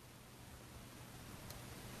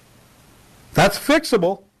 That's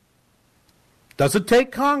fixable. Doesn't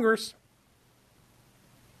take Congress.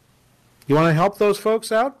 You want to help those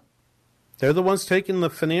folks out? They're the ones taking the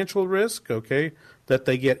financial risk, okay, that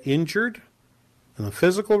they get injured, and the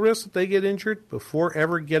physical risk that they get injured before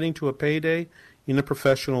ever getting to a payday in a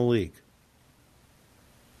professional league.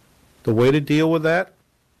 The way to deal with that,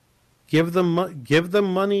 give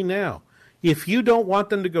them money now. If you don't want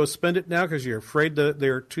them to go spend it now because you're afraid that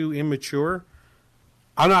they're too immature,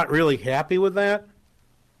 I'm not really happy with that.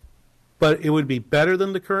 But it would be better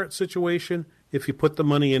than the current situation if you put the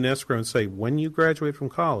money in escrow and say, when you graduate from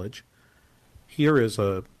college, here is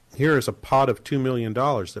a pot of $2 million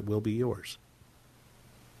that will be yours.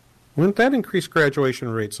 Wouldn't that increase graduation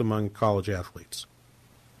rates among college athletes?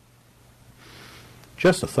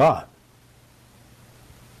 Just a thought.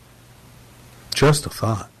 Just a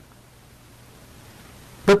thought.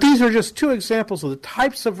 But these are just two examples of the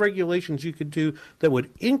types of regulations you could do that would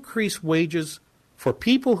increase wages for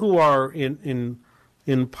people who are in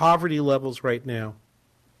poverty levels right now,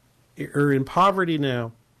 or in poverty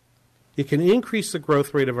now. It can increase the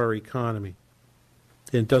growth rate of our economy,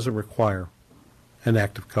 and it doesn't require an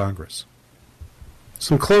act of Congress.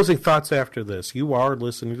 Some closing thoughts after this. You are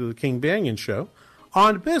listening to the King Banyan Show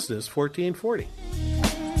on Business 1440.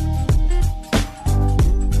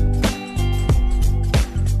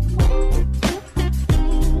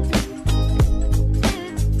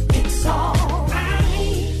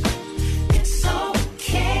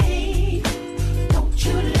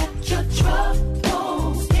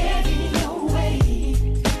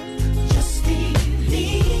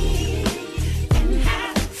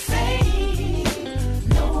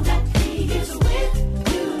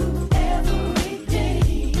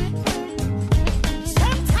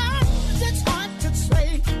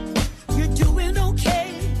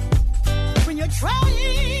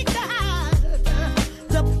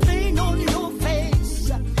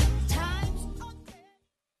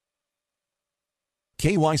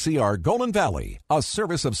 KYCR Golden Valley, a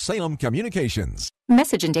service of Salem Communications.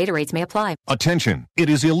 Message and data rates may apply. Attention, it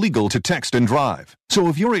is illegal to text and drive. So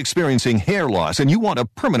if you're experiencing hair loss and you want a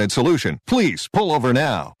permanent solution, please pull over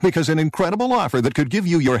now, because an incredible offer that could give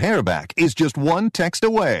you your hair back is just one text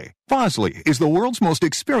away. Bosley is the world's most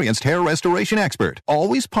experienced hair restoration expert,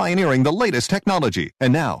 always pioneering the latest technology.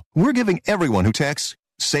 And now, we're giving everyone who texts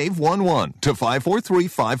Save 11 to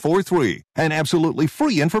 543-543, an absolutely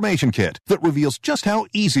free information kit that reveals just how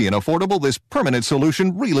easy and affordable this permanent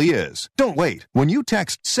solution really is. Don't wait. When you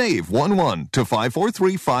text Save 11 to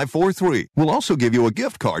 543-543, we'll also give you a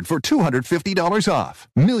gift card for $250 off.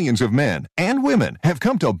 Millions of men and women have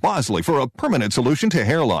come to Bosley for a permanent solution to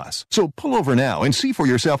hair loss. So pull over now and see for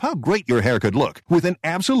yourself how great your hair could look with an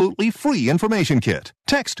absolutely free information kit.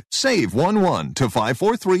 Text Save 11 to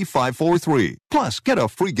 543-543. Plus, get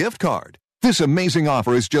a free gift card. This amazing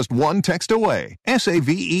offer is just one text away. SAVE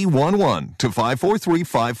 11 to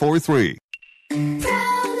 543-543.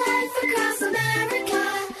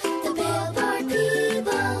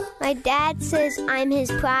 My dad says I'm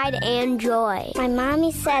his pride and joy. My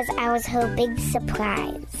mommy says I was her big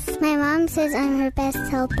surprise. My mom says I'm her best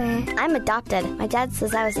helper. I'm adopted. My dad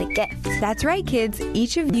says I was a gift. That's right, kids.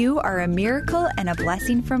 Each of you are a miracle and a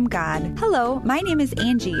blessing from God. Hello, my name is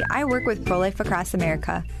Angie. I work with Pro-Life Across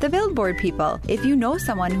America, the Billboard people. If you know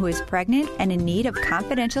someone who is pregnant and in need of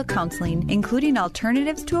confidential counseling, including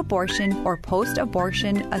alternatives to abortion or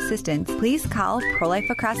post-abortion assistance, please call Pro-Life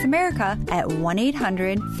Across America at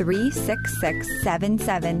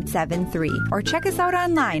 1-800-366-7773 or check us out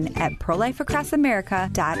online at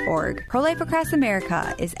prolifeacrossamerica.org. Pro-Life Across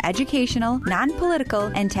America is educational,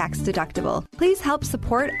 non-political, and tax-deductible. Please help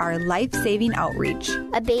support our life-saving outreach.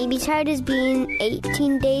 A baby's heart is being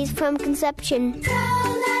 18 days from conception.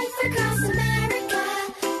 Pro-Life Across America,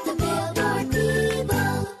 the Billboard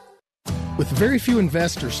people. With very few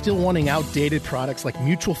investors still wanting outdated products like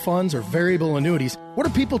mutual funds or variable annuities, what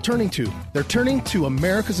are people turning to? They're turning to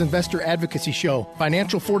America's investor advocacy show,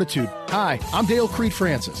 Financial Fortitude. Hi, I'm Dale Creed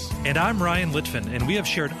Francis. And I'm Ryan Litvin, and we have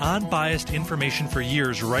shared unbiased information for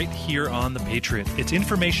years right here on The Patriot. It's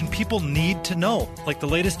information people need to know, like the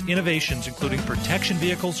latest innovations, including protection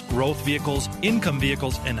vehicles, growth vehicles, income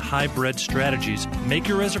vehicles, and hybrid strategies. Make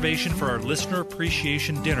your reservation for our listener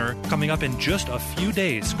appreciation dinner coming up in just a few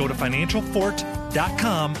days. Go to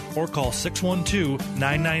financialfort.com or call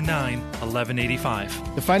 612-999-1185.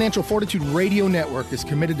 The Financial Fortitude Radio Network is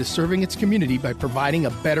committed to serving its community by providing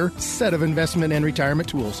a better set of investment and retirement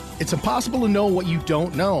tools. It's impossible to know what you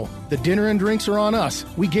don't know. The dinner and drinks are on us.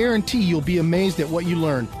 We guarantee you'll be amazed at what you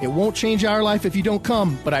learn. It won't change our life if you don't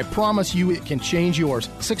come, but I promise you it can change yours.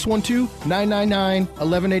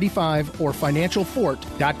 612-999-1185 or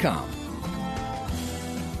financialfort.com.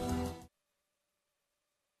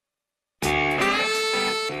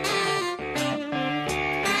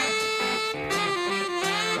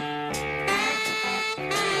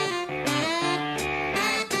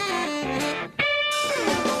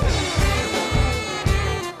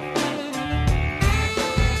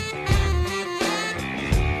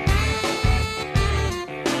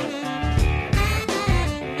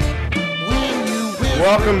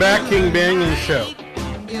 Welcome back, King Banyan Show.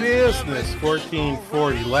 Business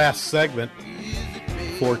 1440, last segment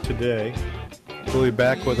for today. We'll be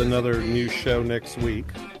back with another new show next week.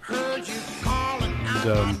 And,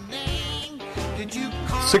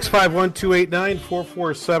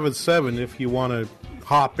 651-289-4477 if you want to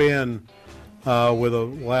hop in with a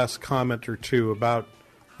last comment or two about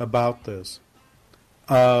this.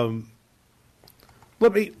 Let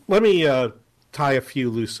me tie a few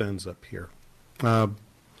loose ends up here.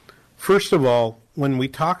 First of all, when we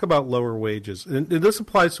talk about lower wages, and this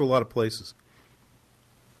applies to a lot of places,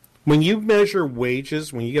 when you measure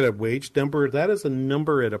wages, when you get a wage number, that is a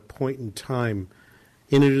number at a point in time.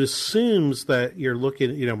 And it assumes that you're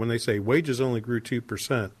looking, when they say wages only grew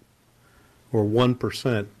 2% or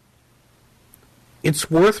 1%,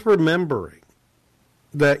 it's worth remembering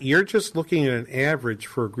that you're just looking at an average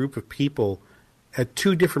for a group of people at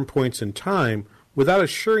two different points in time without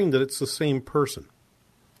assuring that it's the same person.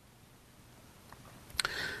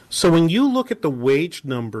 So when you look at the wage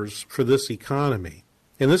numbers for this economy,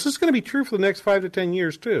 and this is going to be true for the next 5 to 10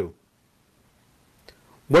 years too,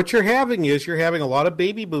 what you're having a lot of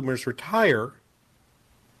baby boomers retire,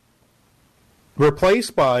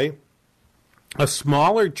 replaced by a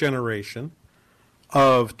smaller generation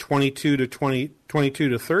of 22 to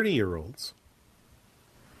 30-year-olds.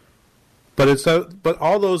 But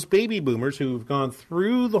all those baby boomers who've gone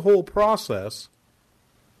through the whole process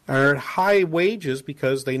are at high wages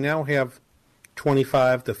because they now have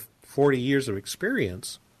 25 to 40 years of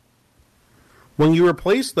experience. When you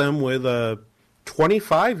replace them with a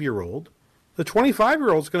 25-year-old, the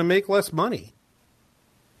 25-year-old is going to make less money.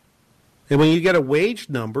 And when you get a wage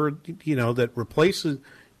number, that replaces,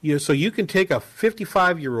 so you can take a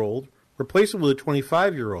 55-year-old, replace it with a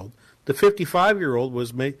 25-year-old. The 55-year-old would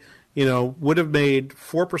have made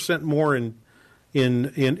 4% more at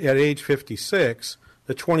age 56.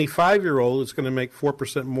 The 25-year-old is going to make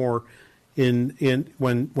 4% more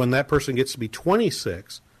when that person gets to be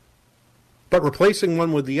 26. But replacing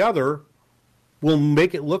one with the other will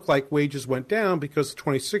make it look like wages went down because the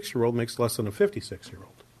 26-year-old makes less than a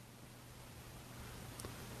 56-year-old.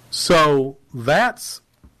 So that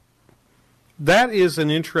is an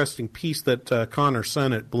interesting piece that Connor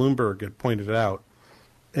Sen at Bloomberg had pointed out.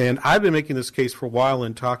 And I've been making this case for a while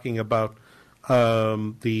in talking about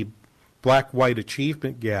the black-white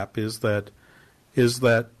achievement gap is that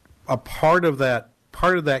a part of that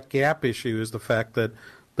gap issue is the fact that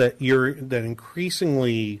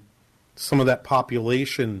increasingly some of that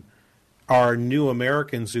population are new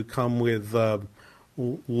Americans who come with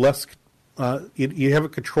less. You have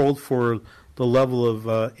it controlled for the level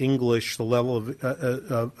of English, the level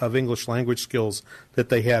of English language skills that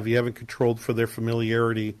they have. You haven't controlled for their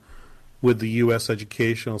familiarity with the U.S.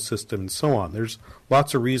 educational system and so on. There's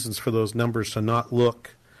lots of reasons for those numbers to not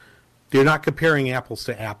look. They're not comparing apples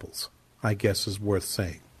to apples, I guess is worth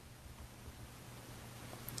saying.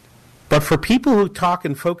 But for people who talk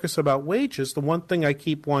and focus about wages, the one thing I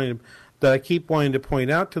keep wanting to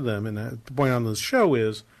point out to them and to point on this show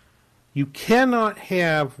is you cannot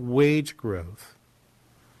have wage growth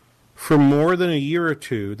for more than a year or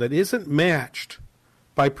two that isn't matched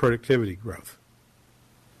by productivity growth.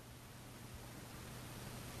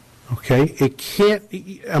 Okay? It can't.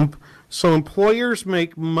 So employers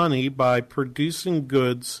make money by producing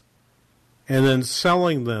goods and then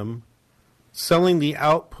selling the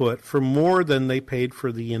output for more than they paid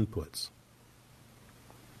for the inputs.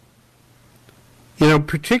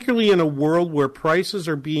 Particularly in a world where prices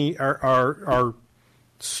are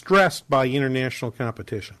stressed by international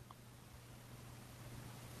competition.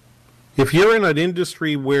 If you're in an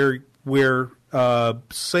industry where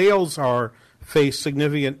sales face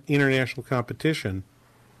significant international competition,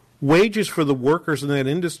 wages for the workers in that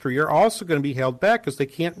industry are also going to be held back because they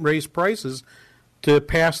can't raise prices to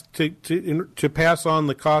pass on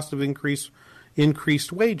the cost of increased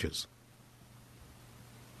wages.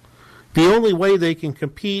 The only way they can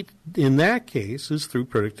compete in that case is through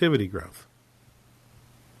productivity growth.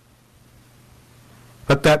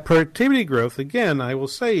 But that productivity growth, again, I will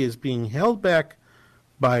say, is being held back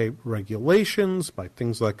by regulations, by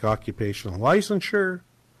things like occupational licensure,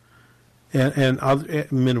 and other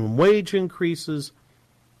minimum wage increases,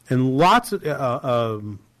 and lots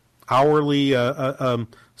of hourly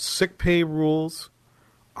sick pay rules.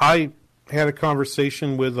 I had a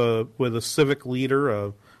conversation with a civic leader,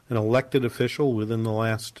 an elected official within the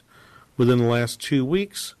last 2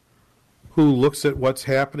 weeks, who looks at what's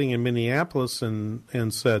happening in Minneapolis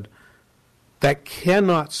and said that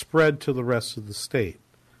cannot spread to the rest of the state.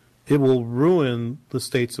 It will ruin the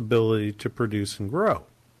state's ability to produce and grow.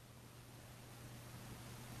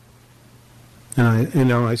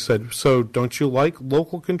 And I said, so don't you like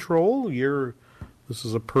local control? This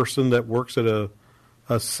is a person that works at a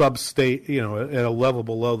sub-state, at a level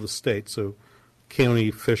below the state. So county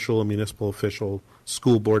official, a municipal official,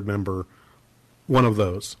 school board member, one of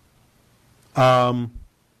those.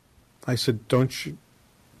 I said, don't you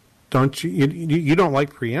don't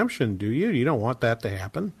like preemption, do you? You don't want that to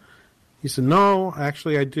happen. He said, no,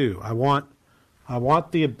 actually I do. I want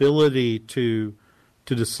the ability to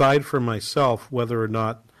decide for myself whether or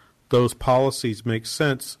not those policies make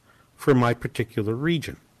sense for my particular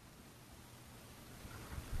region.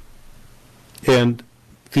 And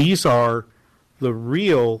these are the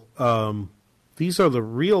real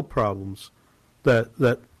problems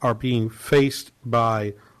that are being faced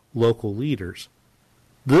by local leaders.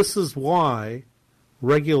 This is why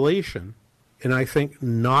regulation, and I think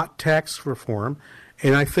not tax reform,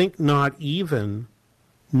 and I think not even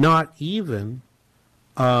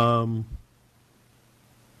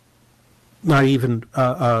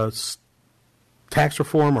tax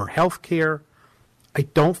reform or health care, I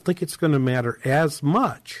don't think it's going to matter as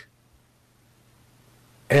much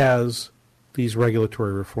as these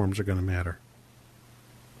regulatory reforms are going to matter.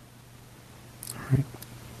 All right.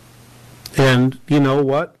 And you know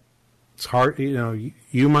what? It's hard.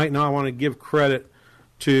 You might not want to give credit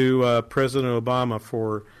to President Obama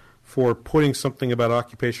for putting something about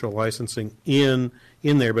occupational licensing in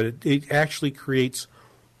there, but it actually creates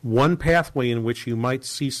one pathway in which you might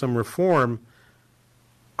see some reform.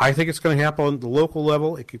 I think it's going to happen at the local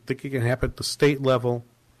level. I think it can happen at the state level.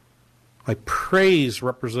 I praise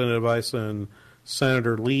Representative Issa and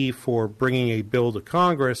Senator Lee for bringing a bill to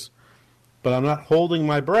Congress, but I'm not holding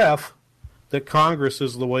my breath that Congress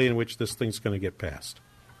is the way in which this thing's going to get passed.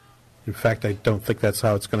 In fact, I don't think that's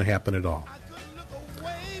how it's going to happen at all.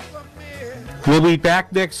 We'll be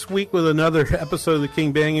back next week with another episode of the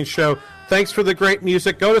King Banian Show. Thanks for the great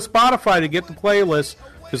music. Go to Spotify to get the playlist,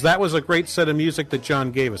 because that was a great set of music that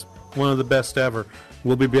John gave us. One of the best ever.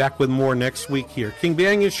 We'll be back with more next week here. King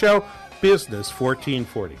Banian Show, Business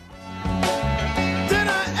 1440.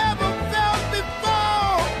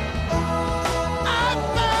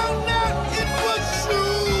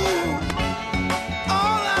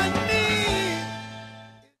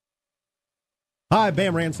 Hi,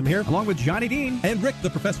 Bam Ransom here, along with Johnny Dean and Rick the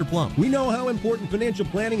Professor Plum. We know how important financial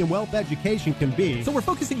planning and wealth education can be, so we're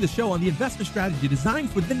focusing the show on the investment strategy designed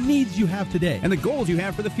for the needs you have today and the goals you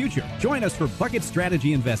have for the future. Join us for Bucket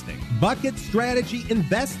Strategy Investing. Bucket Strategy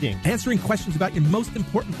Investing. Answering questions about your most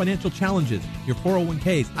important financial challenges, your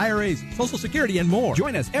 401ks, IRAs, Social Security, and more.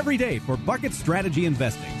 Join us every day for Bucket Strategy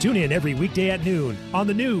Investing. Tune in every weekday at noon on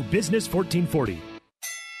the new Business 1440.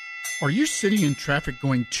 Are you sitting in traffic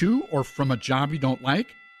going to or from a job you don't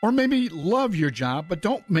like? Or maybe love your job but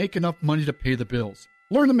don't make enough money to pay the bills?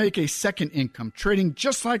 Learn to make a second income trading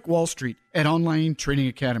just like Wall Street at Online Trading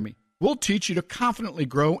Academy. We'll teach you to confidently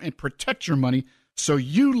grow and protect your money so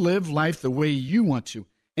you live life the way you want to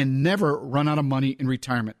and never run out of money in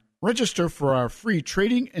retirement. Register for our free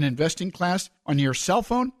trading and investing class on your cell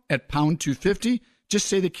phone at pound 250. Just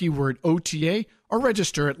say the keyword OTA or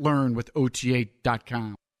register at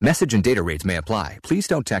learnwithota.com. Message and data rates may apply. Please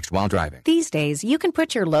don't text while driving. These days, you can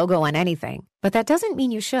put your logo on anything, but that doesn't mean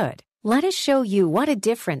you should. Let us show you what a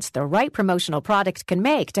difference the right promotional product can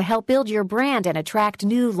make to help build your brand and attract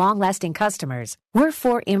new, long-lasting customers. We're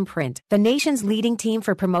 4imprint, the nation's leading team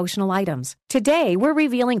for promotional items. Today, we're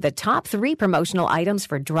revealing the top 3 promotional items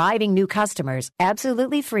for driving new customers,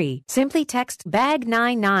 absolutely free. Simply text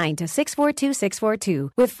BAG99 to 642-642.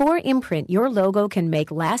 With 4imprint, your logo can make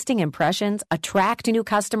lasting impressions, attract new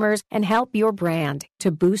customers, and help your brand to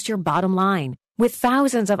boost your bottom line. With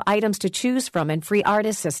thousands of items to choose from and free art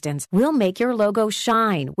assistance, we'll make your logo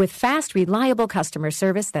shine with fast, reliable customer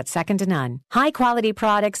service that's second to none. High-quality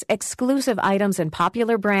products, exclusive items, and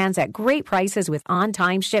popular brands at great prices with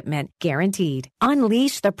on-time shipment guaranteed.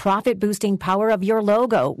 Unleash the profit-boosting power of your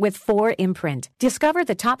logo with 4imprint. Discover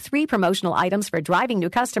the top 3 promotional items for driving new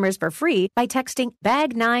customers for free by texting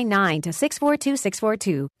BAG99 to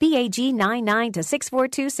 642-642. BAG99 to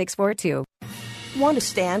 642-642. Want to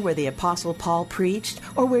stand where the Apostle Paul preached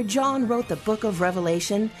or where John wrote the book of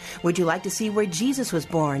Revelation? Would you like to see where Jesus was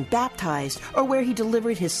born, baptized, or where he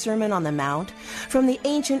delivered his Sermon on the Mount? From the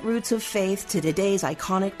ancient roots of faith to today's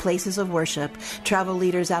iconic places of worship, Travel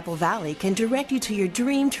Leaders Apple Valley can direct you to your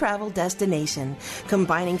dream travel destination.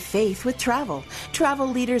 Combining faith with travel, Travel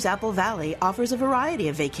Leaders Apple Valley offers a variety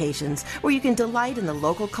of vacations where you can delight in the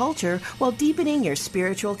local culture while deepening your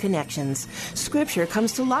spiritual connections. Scripture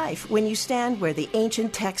comes to life when you stand where the the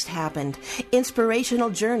ancient text happened. Inspirational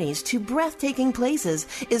journeys to breathtaking places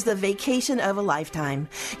is the vacation of a lifetime.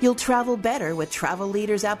 You'll travel better with Travel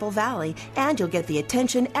Leaders Apple Valley, and you'll get the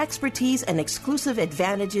attention, expertise, and exclusive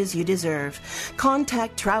advantages you deserve.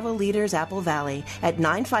 Contact Travel Leaders Apple Valley at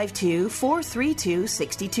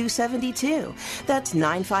 952-432-6272. That's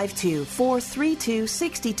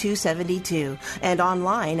 952-432-6272. And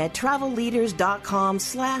online at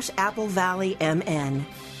travelleaders.com/Apple Valley MN.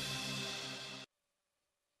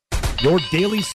 Your daily